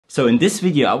So in this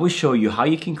video, I will show you how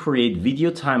you can create video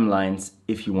timelines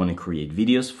if you want to create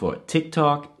videos for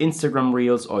TikTok, Instagram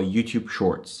Reels, or YouTube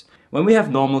Shorts. When we have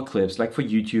normal clips like for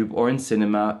YouTube or in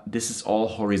cinema, this is all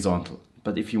horizontal.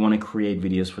 But if you want to create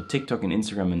videos for TikTok and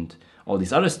Instagram and all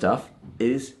this other stuff, it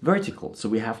is vertical. So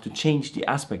we have to change the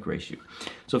aspect ratio.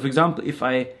 So for example, if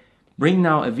I bring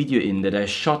now a video in that I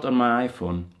shot on my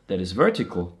iPhone that is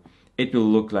vertical, it will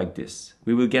look like this.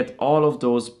 We will get all of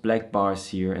those black bars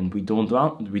here, and we don't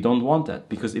want that,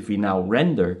 because if we now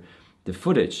render the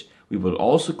footage, we will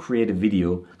also create a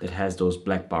video that has those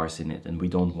black bars in it, and we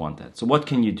don't want that. So what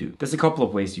can you do? There's a couple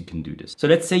of ways you can do this. So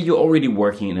let's say you're already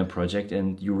working in a project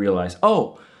and you realize,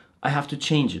 oh, I have to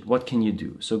change it. What can you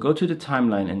do? So go to the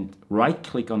timeline and right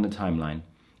click on the timeline,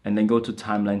 and then go to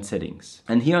timeline settings.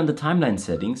 And here on the timeline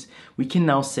settings, we can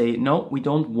now say, no, we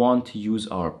don't want to use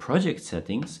our project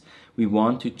settings. We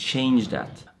want to change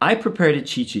that. I prepared a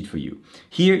cheat sheet for you.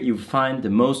 Here you find the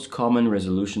most common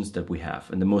resolutions that we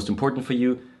have. And the most important for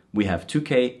you, we have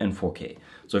 2K and 4K.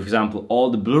 So for example,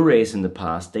 all the Blu-rays in the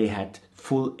past, they had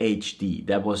full HD.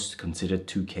 That was considered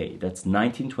 2K. That's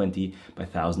 1920 by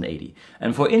 1080.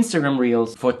 And for Instagram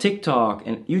Reels, for TikTok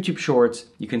and YouTube Shorts,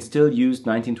 you can still use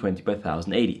 1920 by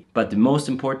 1080. But the most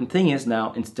important thing is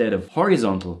now, instead of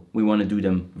horizontal, we want to do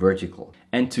them vertical.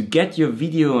 And to get your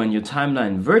video and your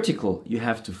timeline vertical, you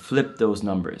have to flip those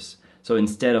numbers. So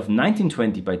instead of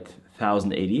 1920 by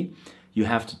 1080, you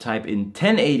have to type in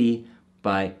 1080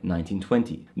 by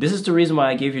 1920. This is the reason why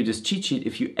I gave you this cheat sheet.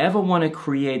 If you ever want to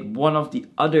create one of the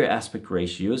other aspect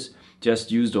ratios,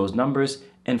 just use those numbers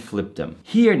and flip them.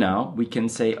 Here now we can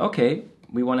say, okay,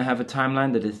 we want to have a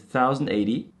timeline that is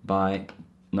 1080 by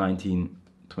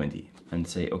 1920 and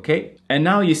say okay. And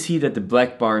now you see that the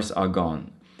black bars are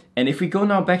gone. And if we go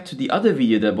now back to the other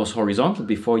video that was horizontal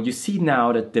before, you see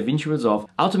now that DaVinci Resolve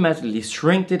automatically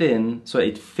shrinked it in so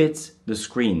it fits the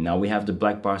screen. Now we have the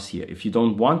black bars here. If you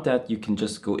don't want that, you can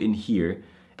just go in here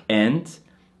and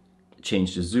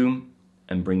change the zoom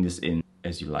and bring this in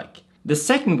as you like. The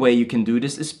second way you can do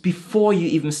this is before you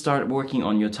even start working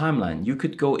on your timeline. You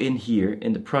could go in here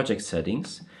in the project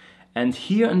settings, and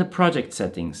here in the project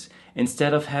settings,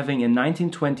 instead of having a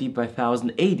 1920 by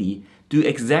 1080, do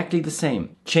exactly the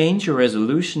same. Change your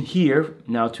resolution here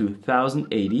now to 1080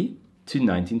 to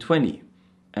 1920.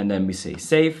 And then we say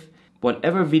save.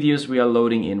 Whatever videos we are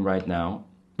loading in right now,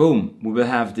 boom, we will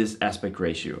have this aspect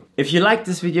ratio. If you like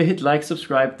this video, hit like,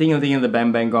 subscribe, ding a ding in the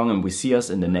bang bang gong, and we see us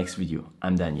in the next video.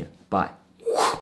 I'm Daniel. Bye.